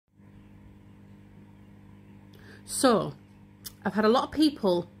So, I've had a lot of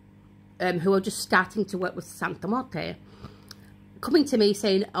people who are just starting to work with Santa Morte coming to me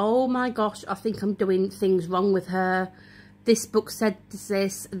saying, oh my gosh, I think I'm doing things wrong with her. This book said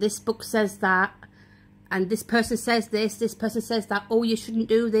this book says that, and this person says this person says that. Oh, you shouldn't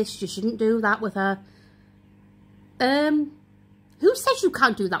do this, you shouldn't do that with her. Who says you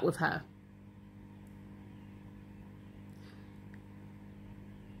can't do that with her?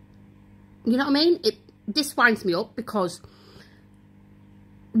 You know what I mean? This winds me up, because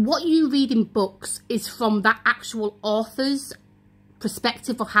what you read in books is from that actual author's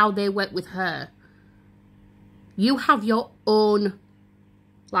perspective of how they work with her. You have your own,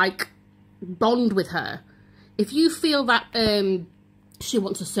 like, bond with her. If you feel that she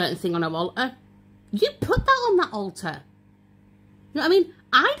wants a certain thing on her altar, you put that on that altar. You know what I mean?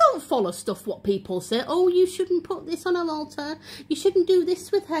 I don't follow stuff what people say. Oh, you shouldn't put this on her altar. You shouldn't do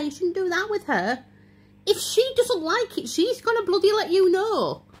this with her. You shouldn't do that with her. If she doesn't like it, she's going to bloody let you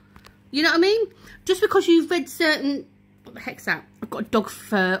know. You know what I mean? Just because you've read certain... What the heck's that? I've got a dog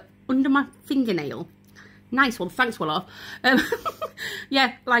fur under my fingernail. Nice one. Thanks, Willow.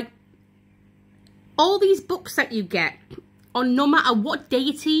 Yeah, like, all these books that you get, on no matter what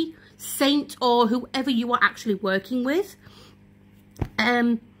deity, saint, or whoever you are actually working with,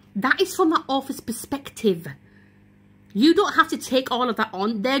 that is from that author's perspective. You don't have to take all of that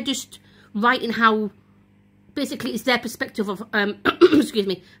on. They're just writing how... Basically, it's their perspective of, excuse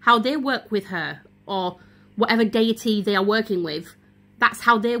me, how they work with her, or whatever deity they are working with. That's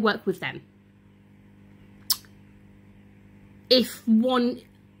how they work with them. If one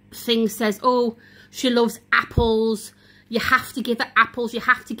thing says, oh, she loves apples, you have to give her apples, you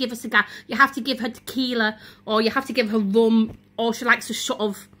have to give her cigar, you have to give her tequila, or you have to give her rum, or she likes a shot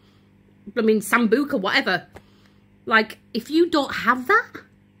of, I mean, sambuca, whatever. Like, if you don't have that,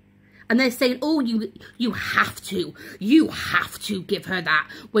 and they're saying, oh, you have to give her that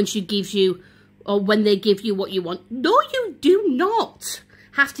when she gives you, or when they give you what you want. No, you do not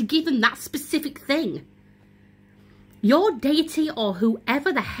have to give them that specific thing. Your deity, or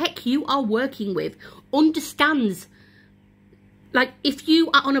whoever the heck you are working with, understands, like, if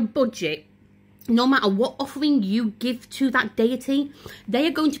you are on a budget, no matter what offering you give to that deity, they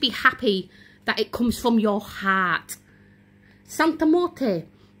are going to be happy that it comes from your heart. Santa Morte,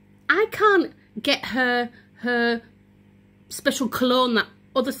 I can't get her special cologne that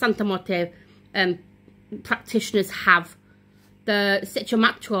other Santa Morte practitioners have. The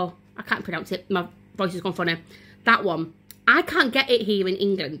Sechomatro, I can't pronounce it, my voice has gone funny. That one, I can't get it here in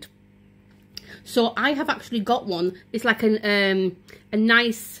England. So I have actually got one. It's like a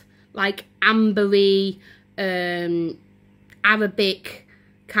nice, like, ambery, Arabic,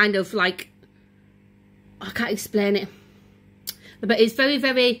 kind of like, I can't explain it. But it's very,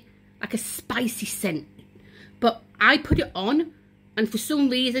 very, like a spicy scent. But I put it on, and for some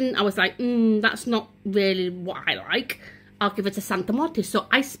reason I was like, that's not really what I like. I'll give it to Santa Morte. So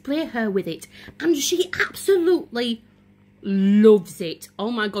I spray her with it, and she absolutely loves it.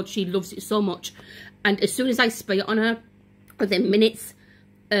 Oh my God, she loves it so much. And as soon as I spray it on her, within minutes,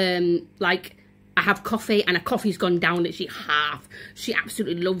 like, I have coffee, and her coffee's gone down literally half. She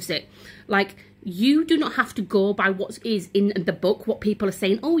absolutely loves it. Like, you do not have to go by what is in the book, what people are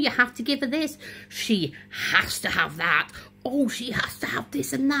saying. Oh, you have to give her this. She has to have that. Oh, she has to have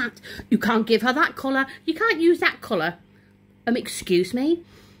this and that. You can't give her that colour. You can't use that colour. Excuse me?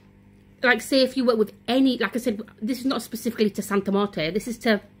 Like, say if you work with any, like I said, this is not specifically to Santa Morte. This is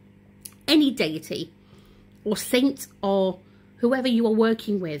to any deity or saint or whoever you are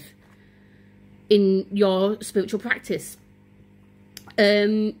working with in your spiritual practice.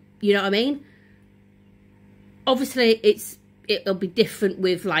 You know what I mean? Obviously, it'll be different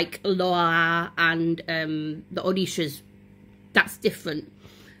with, like, Loa and the Orishas. That's different.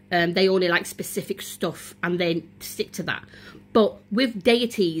 They only like specific stuff, and they stick to that. But with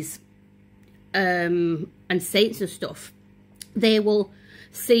deities and saints and stuff, they will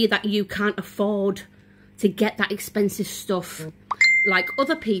see that you can't afford to get that expensive stuff like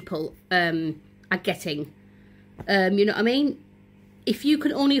other people are getting. You know what I mean? If you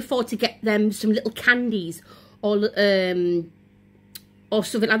can only afford to get them some little candies, or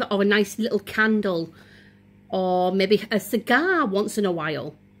something like that, or a nice little candle, or maybe a cigar once in a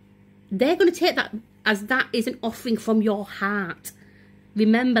while, they're going to take that as that is an offering from your heart.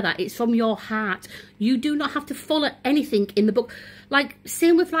 Remember that, it's from your heart. You do not have to follow anything in the book. Like,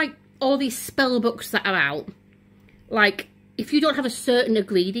 same with, like, all these spell books that are out. Like, if you don't have a certain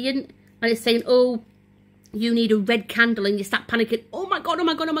ingredient, and it's saying, oh, you need a red candle, and you start panicking. Oh my God, oh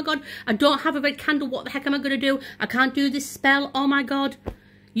my God, oh my God. I don't have a red candle. What the heck am I going to do? I can't do this spell. Oh my God.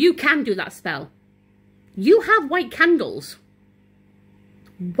 You can do that spell. You have white candles.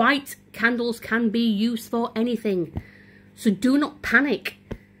 White candles can be used for anything. So do not panic.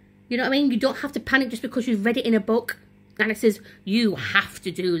 You know what I mean? You don't have to panic just because you've read it in a book and it says, you have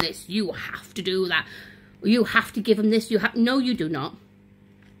to do this, you have to do that, you have to give them this, no, you do not.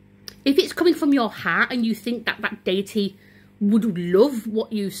 If it's coming from your heart and you think that that deity would love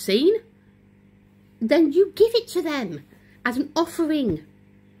what you've seen, then you give it to them as an offering.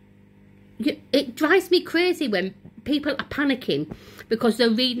 It drives me crazy when people are panicking because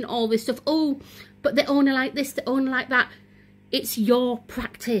they're reading all this stuff. Oh, but they're only like this, they're only like that. It's your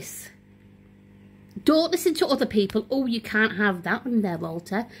practice. Don't listen to other people. Oh, you can't have that on their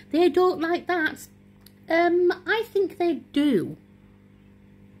altar. They don't like that. I think they do.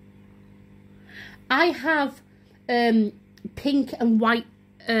 I have pink and white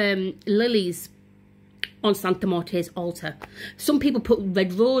lilies on Santa Morte's altar. Some people put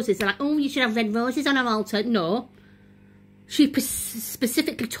red roses. They're like, oh, you should have red roses on our altar. No. She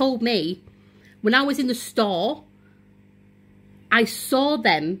specifically told me when I was in the store, I saw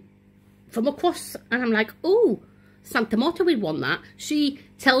them from across and I'm like, oh, Santa Morte would want that. She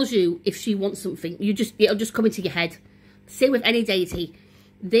tells you if she wants something, it'll just come into your head. Same with any deity.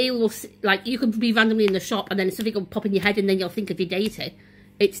 They will, like, you could be randomly in the shop and then something will pop in your head and then you'll think of your deity.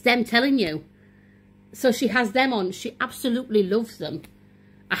 It's them telling you. So she has them on. She absolutely loves them.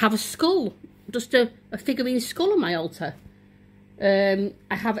 I have a skull, just a figurine skull on my altar. I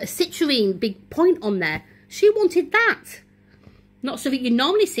have a citrine big point on there. She wanted that. Not something you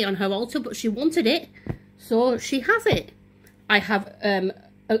normally see on her altar, but she wanted it. So she has it. I have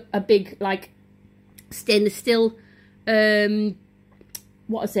a big, like, stainless steel,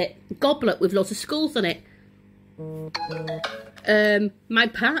 what is it? Goblet with lots of skulls on it. My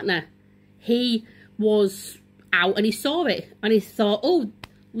partner, he was out and he saw it and he thought, oh,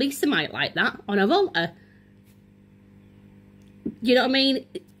 Lisa might like that on her altar. You know what I mean?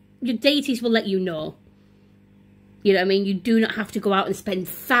 Your deities will let you know. You know what I mean? You do not have to go out and spend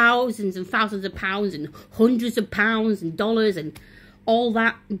thousands and thousands of pounds and hundreds of pounds and dollars and all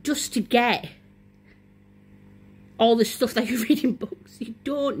that just to get all the stuff that you read in books. You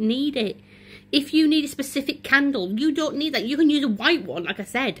don't need it. If you need a specific candle, you don't need that. You can use a white one, like I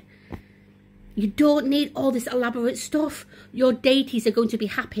said. You don't need all this elaborate stuff. Your deities are going to be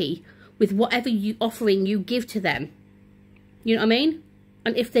happy with whatever offering you give to them. You know what I mean?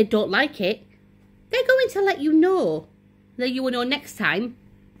 And if they don't like it, they're going to let you know. That you will know next time.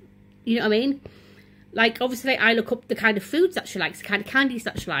 You know what I mean? Like, obviously, I look up the kind of foods that she likes, the kind of candies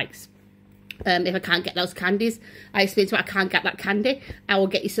that she likes. If I can't get those candies, I explain to her I can't get that candy. I will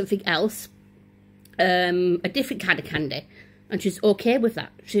get you something else. A different kind of candy. And she's okay with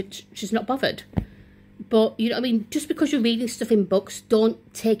that. She's not bothered. But, you know what I mean? Just because you're reading stuff in books,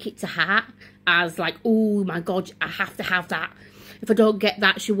 don't take it to heart as like, oh my God, I have to have that. If I don't get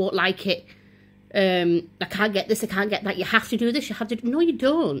that, she won't like it. I can't get this, I can't get that. You have to do this, you have to do... No, you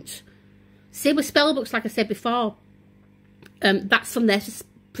don't. Same with spell books, like I said before. That's from their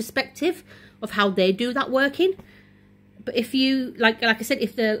perspective of how they do that working. But if you, like I said,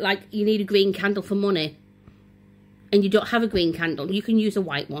 if they're like, you need a green candle for money and you don't have a green candle, you can use a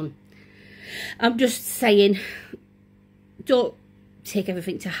white one. I'm just saying, don't take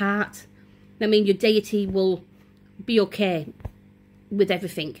everything to heart. I mean, your deity will be okay with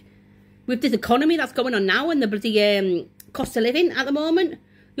everything. With this economy that's going on now and the bloody cost of living at the moment,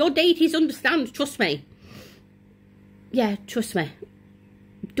 your deities understand, trust me. Yeah, trust me.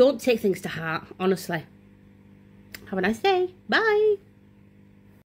 Don't take things to heart, honestly. Have a nice day. Bye.